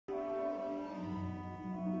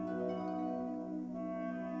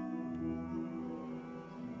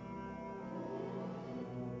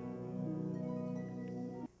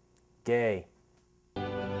Gay.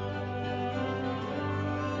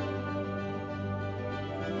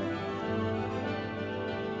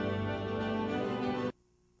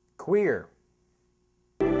 Queer.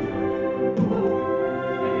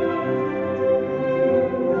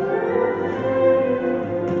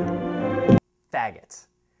 Faggot.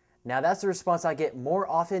 Now that's the response I get more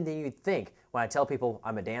often than you'd think when I tell people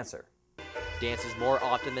I'm a dancer. Dance is more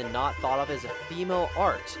often than not thought of as a female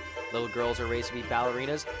art. Little girls are raised to be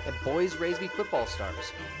ballerinas, and boys raised to be football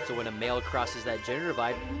stars. So when a male crosses that gender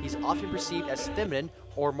divide, he's often perceived as feminine,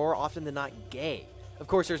 or more often than not, gay. Of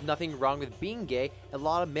course, there's nothing wrong with being gay. A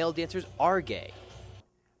lot of male dancers are gay.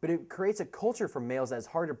 But it creates a culture for males that is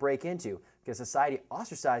hard to break into because society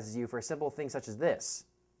ostracizes you for a simple thing such as this: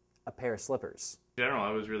 a pair of slippers. In general,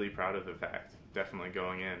 I was really proud of the fact, definitely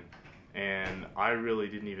going in. And I really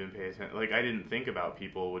didn't even pay attention. Like, I didn't think about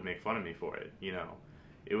people would make fun of me for it, you know.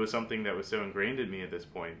 It was something that was so ingrained in me at this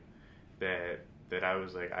point that I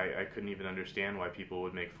was like, I couldn't even understand why people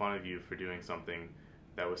would make fun of you for doing something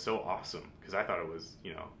that was so awesome. Because I thought it was,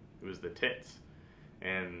 you know, it was the tits.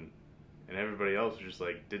 And everybody else just,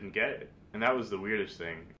 like, didn't get it. And that was the weirdest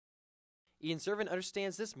thing. Ian Servant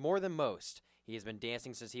understands this more than most. He has been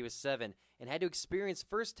dancing since he was 7 and had to experience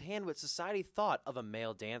firsthand what society thought of a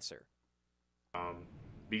male dancer.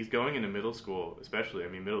 Because going into middle school, especially, I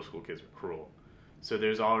mean, middle school kids are cruel. So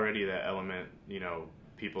there's already that element, you know,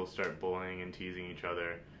 people start bullying and teasing each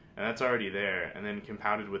other, and that's already there. And then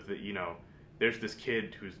compounded with the, you know, there's this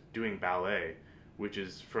kid who's doing ballet, which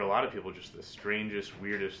is, for a lot of people, just the strangest,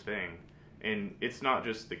 weirdest thing. And it's not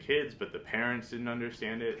just the kids, but the parents didn't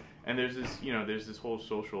understand it. And there's this, you know, there's this whole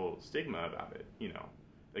social stigma about it, you know.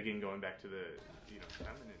 Again, going back to the, you know,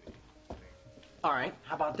 femininity thing. All right,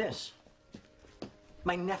 how about this?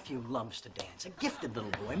 My nephew loves to dance. A gifted little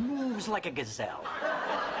boy, moves like a gazelle.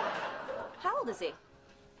 How old is he?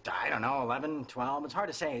 I don't know, 11, 12. It's hard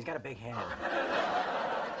to say. He's got a big head.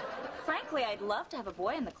 Frankly, I'd love to have a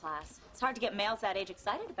boy in the class. It's hard to get males that age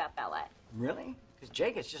excited about ballet. Really? Because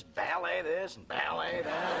Jake is just ballet this and ballet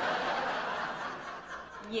that.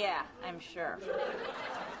 Yeah, I'm sure.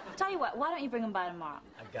 Tell you what, why don't you bring him by tomorrow?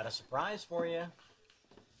 I've got a surprise for you.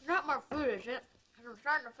 Not more food, is it? Because I'm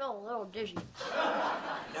starting to feel a little dizzy.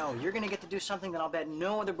 No, you're going to get to do something that I'll bet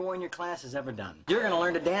no other boy in your class has ever done. You're going to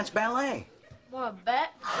learn to dance ballet. Want to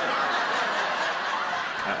bet?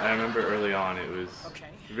 I remember early on it was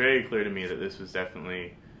very clear to me that this was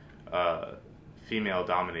definitely female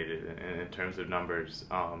dominated in terms of numbers.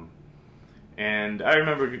 And I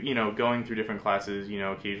remember, you know, going through different classes, you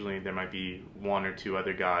know, occasionally there might be one or two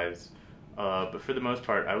other guys. But for the most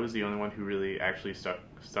part, I was the only one who really actually stuck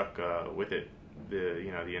with it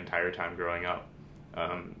the entire time growing up.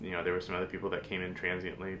 You know, there were some other people that came in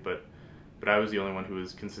transiently, but I was the only one who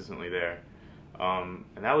was consistently there. And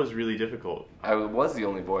that was really difficult. I was the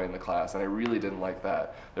only boy in the class, and I really didn't like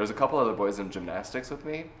that. There was a couple other boys in gymnastics with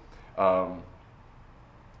me, so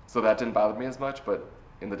that didn't bother me as much, but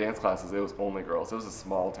in the dance classes, it was only girls. It was a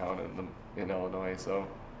small town in Illinois, so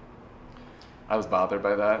I was bothered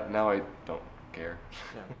by that. Now I don't care.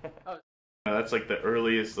 Yeah. That's like the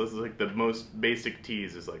earliest, this is like the most basic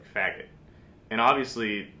tease is like faggot. And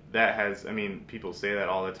obviously that has, I mean, people say that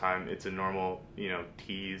all the time. It's a normal, you know,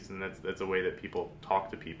 tease, and that's a way that people talk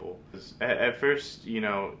to people. At first, you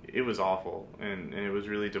know, it was awful, and it was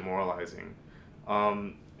really demoralizing.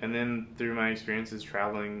 And then through my experiences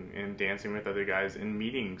traveling and dancing with other guys and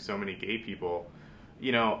meeting so many gay people,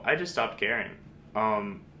 you know, I just stopped caring.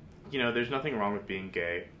 You know, there's nothing wrong with being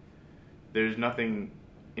gay. There's nothing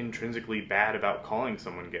intrinsically bad about calling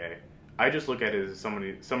someone gay. I just look at it as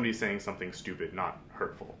somebody saying something stupid, not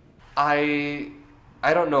hurtful. I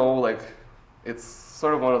don't know, like, it's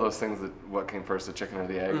sort of one of those things that what came first, the chicken or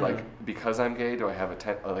the egg. Mm-hmm. Like, because I'm gay, do I have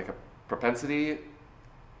a propensity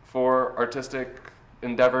for artistic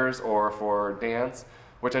endeavors or for dance,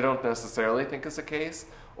 which I don't necessarily think is the case?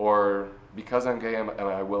 Or because I'm gay, am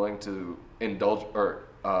I willing to indulge, or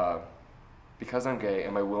because I'm gay,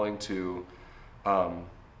 am I willing to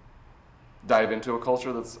dive into a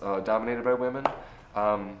culture that's dominated by women?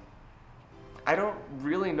 I don't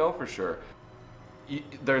really know for sure.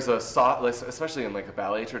 There's a soft, especially in like a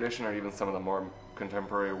ballet tradition or even some of the more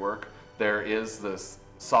contemporary work, there is this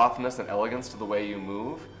softness and elegance to the way you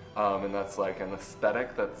move, and that's like an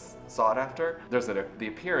aesthetic that's sought after. There's the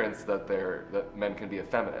appearance that men can be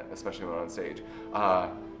effeminate, especially when on stage.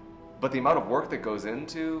 But the amount of work that goes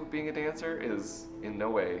into being a dancer is in no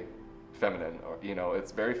way feminine, or, you know,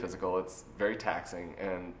 it's very physical, it's very taxing,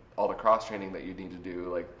 and all the cross training that you need to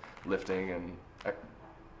do, like lifting and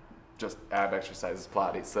just ab exercises,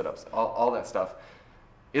 Pilates, sit-ups, all that stuff,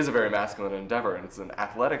 is a very masculine endeavor, and it's an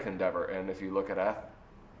athletic endeavor. And if you look at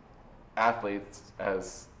athletes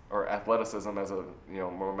as, or athleticism as a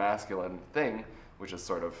more masculine thing, which is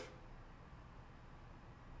sort of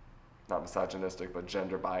not misogynistic but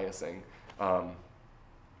gender biasing,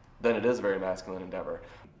 then it is a very masculine endeavor.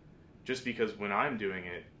 Just because when I'm doing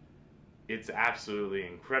it, it's absolutely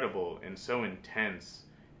incredible and so intense.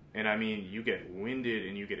 And I mean, you get winded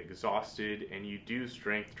and you get exhausted and you do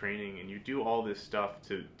strength training and you do all this stuff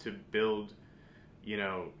to build,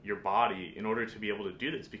 your body in order to be able to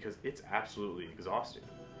do this, because it's absolutely exhausting.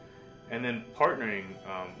 And then partnering,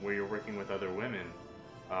 where you're working with other women,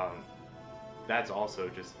 that's also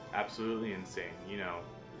just absolutely insane,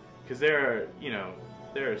 because there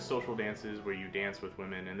are social dances where you dance with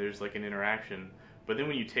women and there's like an interaction, but then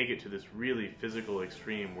when you take it to this really physical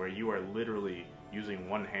extreme where you are literally using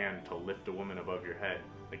one hand to lift a woman above your head,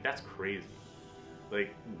 like, that's crazy.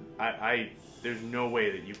 Like, there's no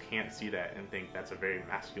way that you can't see that and think that's a very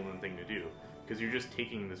masculine thing to do, because you're just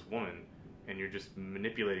taking this woman and you're just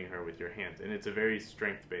manipulating her with your hands, and it's a very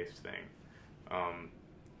strength-based thing,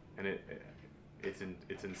 and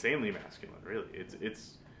it's insanely masculine, really.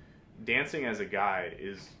 It's dancing as a guy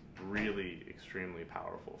is really extremely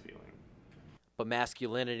powerful feeling. But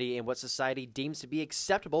masculinity and what society deems to be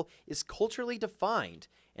acceptable is culturally defined,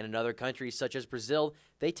 and in other countries such as Brazil,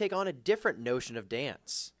 they take on a different notion of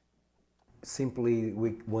dance. Simply,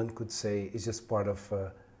 one could say it's just part of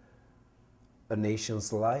a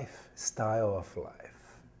nation's life, style of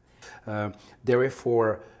life.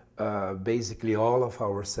 Therefore, basically all of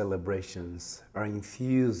our celebrations are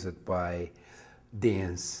infused by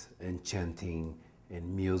dance and chanting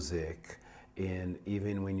and music. And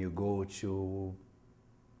even when you go to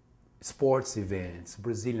sports events,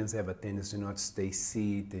 Brazilians have a tendency not to stay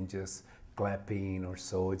seated and just clapping or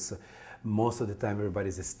so. It's most of the time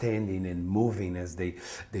everybody's standing and moving as they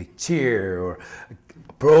cheer or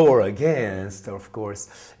pro or against, of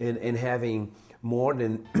course, and having more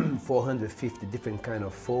than 450 different kind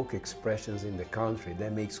of folk expressions in the country.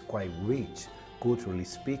 That makes quite rich, culturally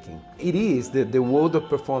speaking. It is the world of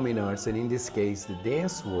performing arts, and in this case, the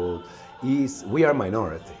dance world, we are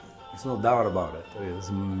minority. There's no doubt about it.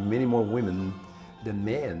 There's many more women than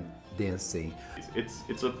men dancing.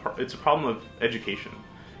 It's a problem of education.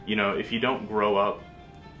 If you don't grow up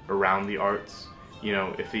around the arts,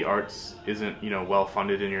 if the arts isn't well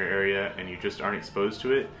funded in your area and you just aren't exposed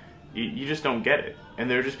to it, you just don't get it. And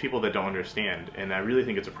there are just people that don't understand, and I really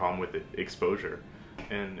think it's a problem with exposure.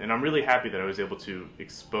 And I'm really happy that I was able to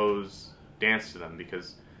expose dance to them,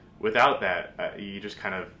 because without that, you just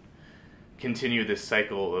kind of continue this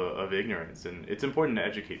cycle of ignorance. And it's important to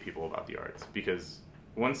educate people about the arts, because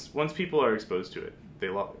once people are exposed to it, they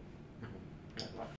love it.